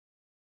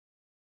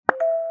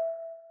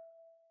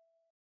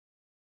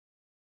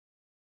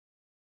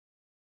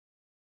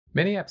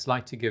Many apps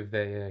like to give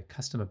their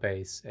customer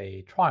base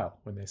a trial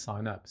when they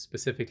sign up,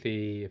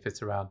 specifically if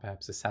it's around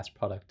perhaps a SaaS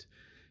product.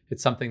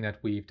 It's something that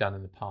we've done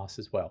in the past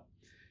as well.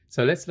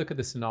 So let's look at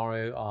the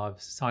scenario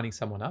of signing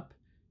someone up,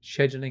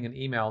 scheduling an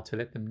email to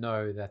let them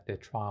know that their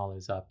trial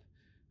is up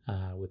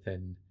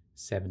within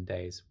 7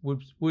 days.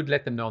 Would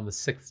let them know on the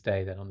 6th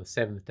day that on the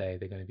 7th day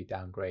they're going to be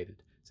downgraded.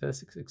 So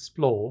let's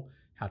explore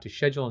how to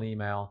schedule an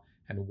email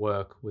and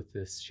work with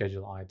this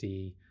schedule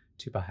ID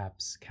to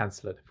perhaps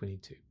cancel it if we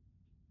need to.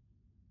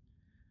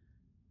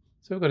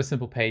 So we've got a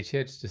simple page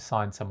here just to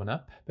sign someone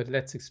up, but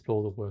let's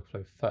explore the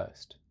workflow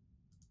first.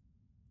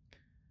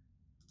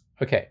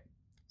 Okay,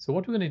 so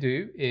what we're going to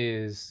do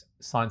is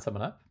sign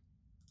someone up.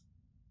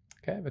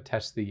 Okay, I've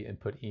attached the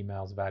input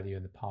emails value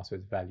and the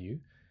passwords value.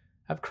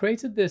 I've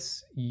created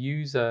this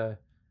user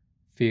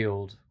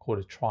field called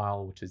a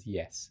trial, which is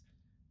yes,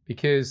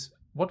 because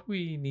what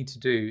we need to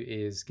do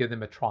is give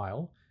them a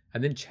trial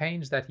and then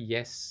change that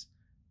yes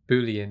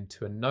Boolean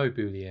to a no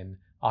Boolean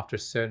after a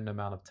certain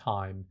amount of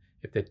time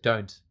if they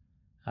don't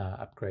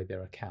upgrade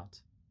their account.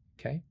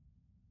 Okay.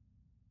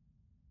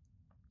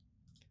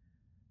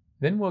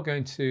 Then we're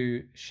going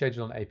to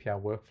schedule an API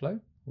workflow.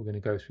 We're going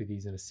to go through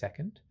these in a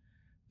second.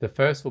 The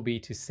first will be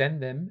to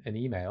send them an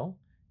email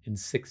in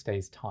 6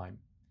 days' time.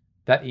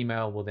 That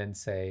email will then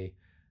say,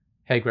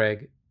 hey,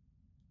 Greg,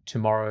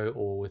 tomorrow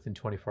or within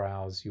 24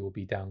 hours, you will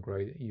be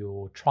downgraded.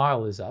 Your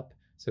trial is up,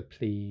 so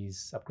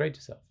please upgrade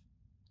yourself.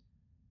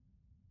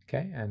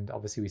 Okay, and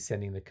obviously we're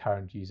sending the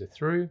current user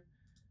through.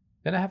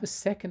 Then I have a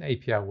second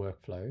API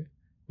workflow,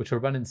 which will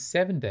run in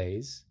 7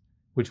 days,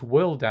 which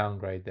will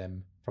downgrade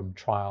them from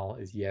trial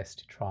is yes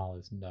to trial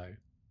is no.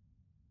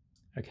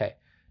 Okay,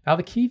 now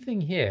the key thing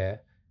here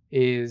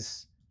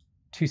is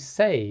to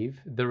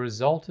save the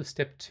result of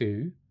step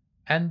 2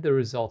 and the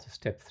result of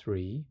step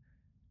 3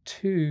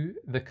 to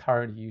the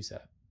current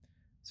user.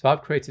 So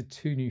I've created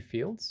 2 new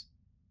fields.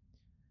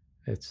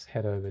 Let's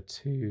head over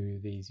to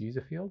these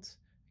user fields.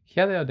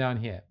 Here they are down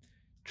here.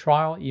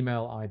 Trial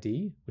email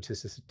ID, which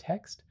is just a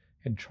text,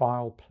 and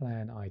trial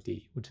plan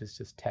ID, which is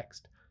just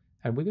text.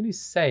 And we're going to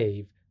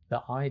save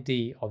the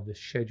ID of the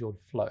scheduled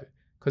flow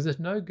because there's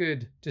no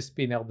good just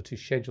being able to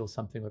schedule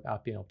something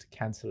without being able to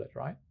cancel it,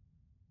 right?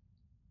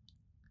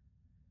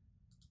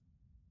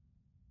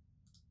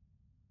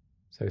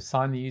 So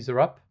sign the user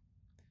up,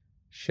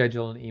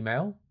 schedule an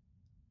email,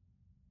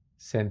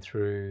 send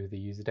through the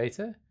user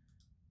data,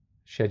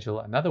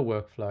 schedule another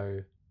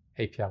workflow,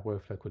 API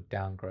workflow called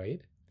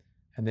downgrade,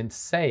 and then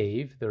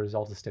save the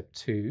result of step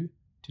 2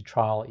 to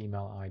trial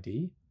email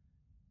ID.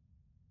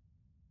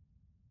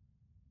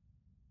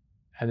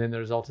 And then the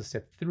result of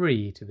step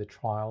 3 to the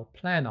trial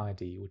plan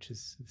ID, which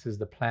is, this is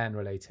the plan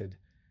related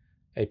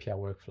API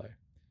workflow.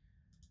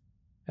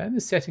 Now in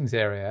the settings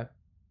area,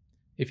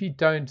 if you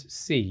don't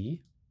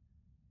see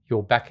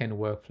your backend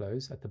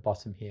workflows at the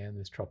bottom here in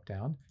this drop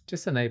down,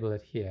 just enable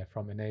it here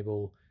from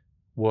enable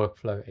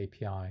workflow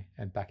API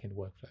and backend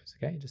workflows.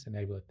 Okay, just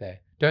enable it there.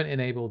 Don't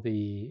enable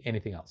the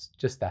anything else,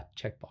 just that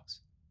checkbox.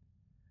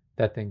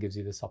 That then gives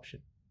you this option.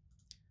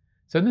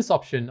 So in this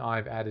option,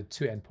 I've added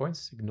 2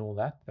 endpoints. Ignore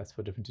that. That's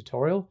for a different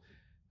tutorial.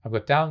 I've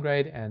got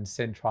downgrade and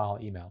send trial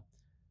email.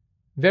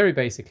 Very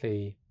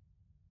basically,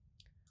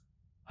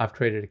 I've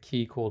created a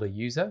key called a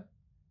user,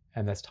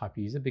 and that's type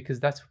user because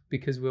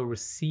we're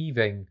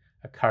receiving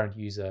a current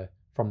user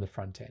from the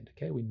front end.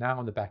 Okay, we're now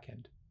on the back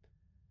end.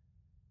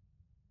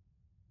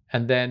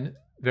 And then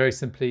very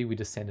simply, we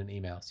just send an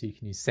email. So you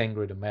can use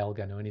SendGrid or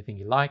Mailgun or anything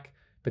you like,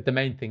 but the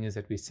main thing is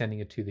that we're sending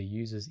it to the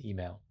user's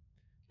email.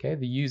 Okay,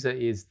 the user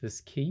is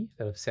this key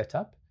that I've set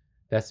up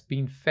that's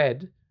been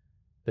fed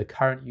the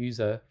current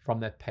user from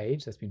that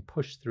page that's been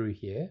pushed through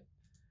here,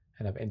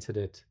 and I've entered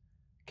it,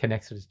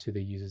 connected it to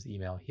the user's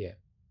email here.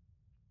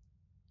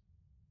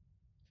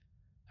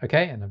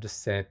 Okay, and I've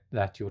just said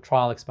that your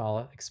trial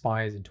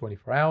expires in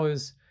 24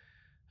 hours.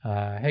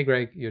 Hey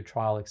Greg, your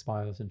trial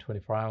expires in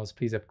 24 hours.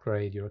 Please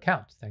upgrade your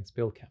account. Thanks,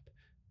 Buildcamp.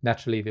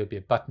 Naturally, there'll be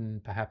a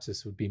button. Perhaps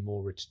this would be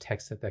more rich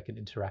text that they can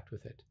interact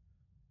with it.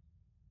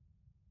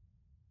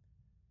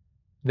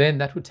 Then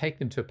that would take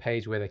them to a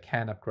page where they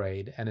can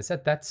upgrade. And it's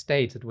at that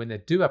stage that when they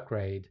do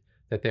upgrade,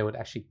 that they would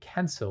actually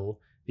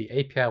cancel the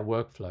API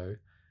workflow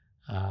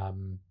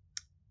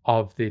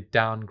of the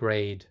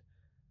downgrade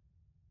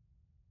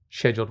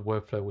scheduled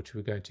workflow, which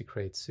we're going to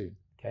create soon.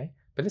 Okay,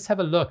 but let's have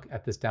a look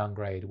at this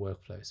downgrade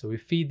workflow. So we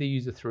feed the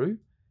user through.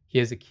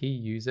 Here's a key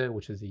user,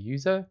 which is a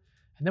user,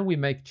 and then we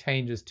make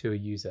changes to a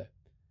user.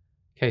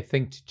 Okay,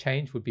 thing to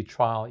change would be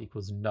trial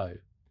equals no.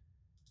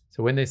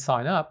 So when they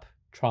sign up,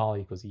 trial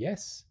equals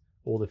yes,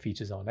 all the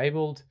features are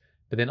enabled,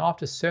 but then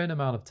after a certain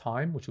amount of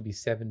time, which will be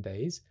 7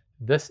 days,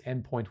 this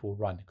endpoint will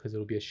run because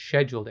it'll be a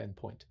scheduled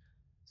endpoint.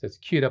 So it's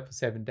queued up for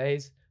 7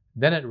 days,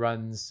 then it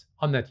runs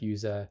on that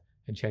user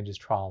and changes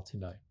trial to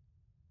no.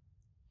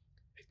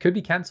 It could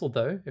be canceled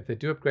though. If they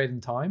do upgrade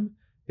in time,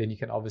 then you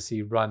can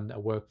obviously run a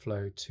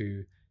workflow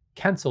to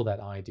cancel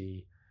that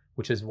ID,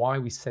 which is why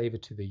we save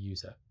it to the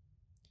user.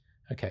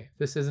 Okay,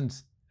 this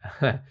isn't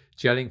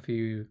gelling for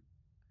you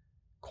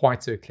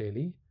quite so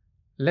clearly.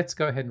 Let's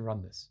go ahead and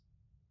run this.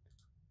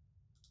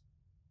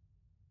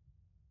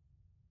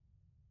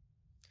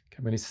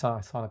 I'm going to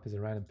sign up as a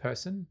random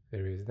person.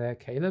 There he is there,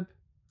 Caleb.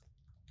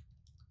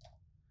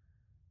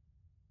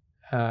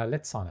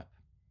 Let's sign up.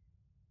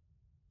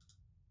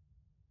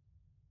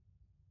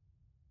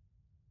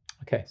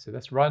 Okay, so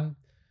that's run.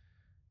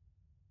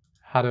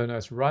 How do I know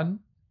it's run?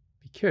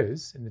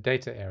 Because in the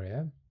data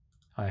area,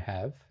 I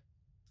have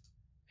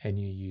a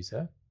new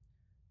user.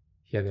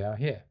 Here they are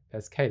here.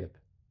 That's Caleb.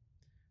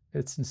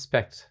 Let's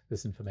inspect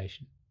this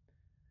information.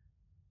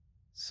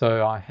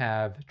 So I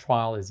have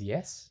trial is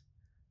yes.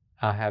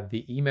 I have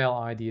the email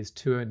ID is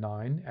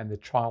 209 and the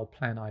trial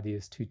plan ID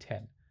is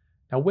 210.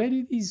 Now, where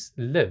do these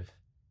live,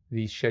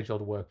 these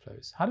scheduled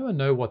workflows? How do I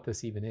know what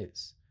this even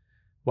is?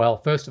 Well,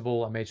 first of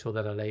all, I made sure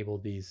that I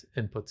labeled these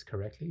inputs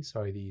correctly.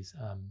 Sorry,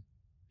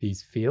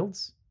 these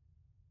fields.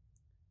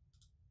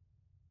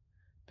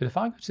 But if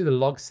I go to the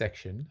log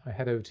section, I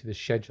head over to the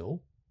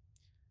schedule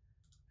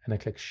and I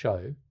click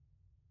show.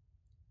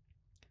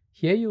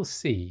 Here you'll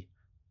see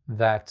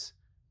that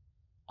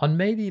on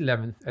May the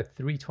 11th at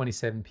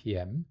 3:27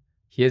 p.m.,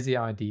 here's the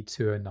ID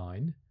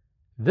 209.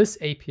 This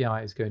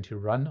API is going to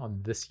run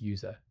on this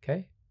user,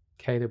 okay?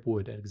 Caleb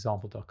Wood at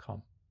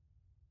example.com.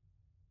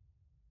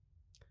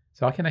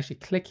 So I can actually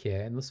click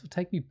here and this will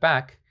take me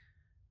back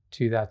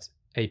to that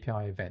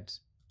API event.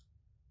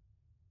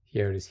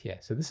 Here it is here.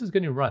 So this is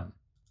going to run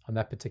on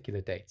that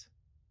particular date.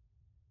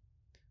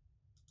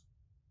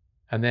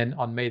 And then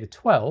on May the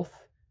 12th,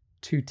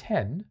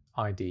 210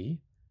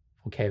 ID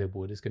for Caleb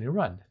Wood is going to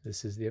run.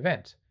 This is the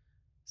event.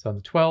 So on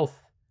the 12th,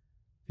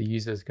 the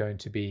user is going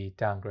to be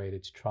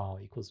downgraded to trial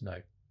equals no.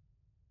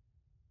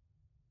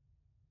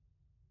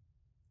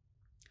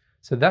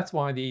 So that's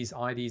why these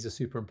IDs are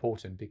super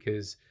important,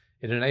 because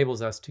it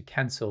enables us to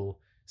cancel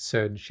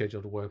certain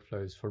scheduled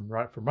workflows from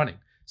running.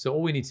 So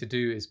all we need to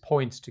do is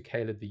point to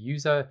Caleb, the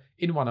user,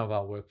 in one of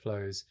our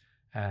workflows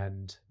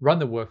and run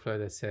the workflow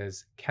that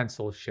says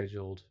cancel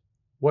scheduled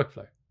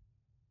workflow.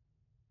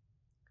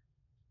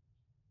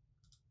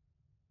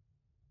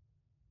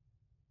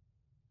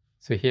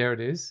 So here it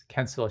is,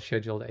 cancel a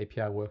scheduled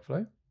API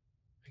workflow,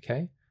 okay?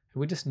 And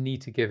we just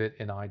need to give it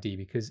an ID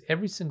because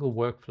every single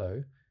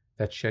workflow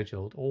that's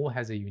scheduled all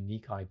has a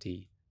unique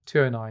ID,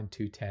 209,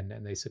 210,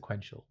 and they're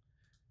sequential.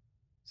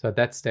 So at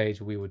that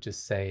stage, we would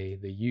just say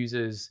the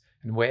users,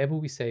 and wherever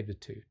we saved it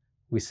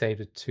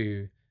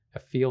to a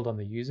field on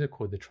the user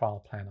called the trial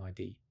plan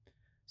ID.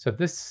 So if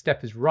this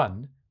step is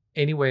run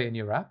anywhere in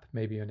your app,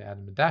 maybe in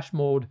admin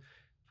dashboard,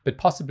 but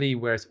possibly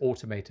where it's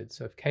automated.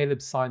 So if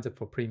Caleb signs up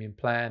for premium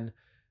plan,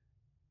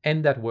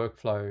 end that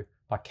workflow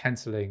by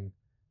canceling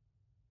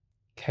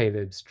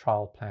Caleb's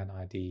trial plan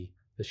ID,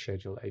 the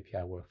scheduled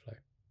API workflow.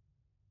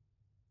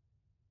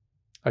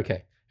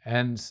 Okay,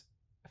 and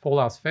if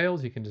all else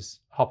fails, you can just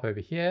hop over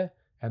here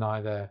and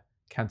either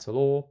cancel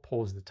all,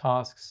 pause the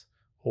tasks,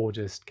 or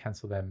just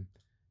cancel them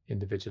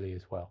individually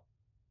as well.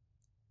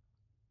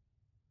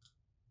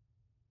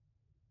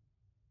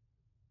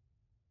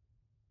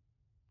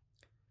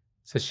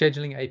 So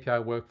scheduling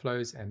API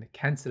workflows and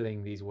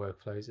canceling these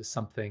workflows is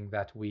something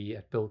that we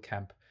at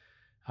Buildcamp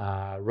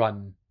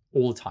run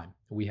all the time.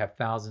 We have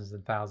thousands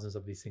and thousands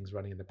of these things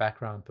running in the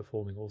background,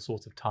 performing all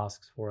sorts of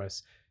tasks for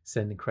us,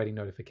 creating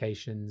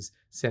notifications,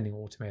 sending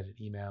automated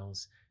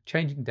emails,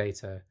 changing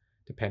data,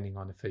 depending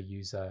on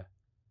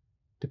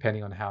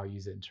how a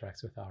user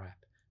interacts with our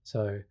app.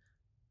 So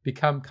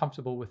become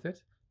comfortable with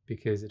it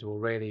because it will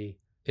really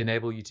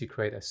enable you to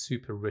create a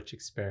super rich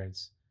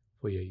experience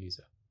for your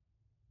user.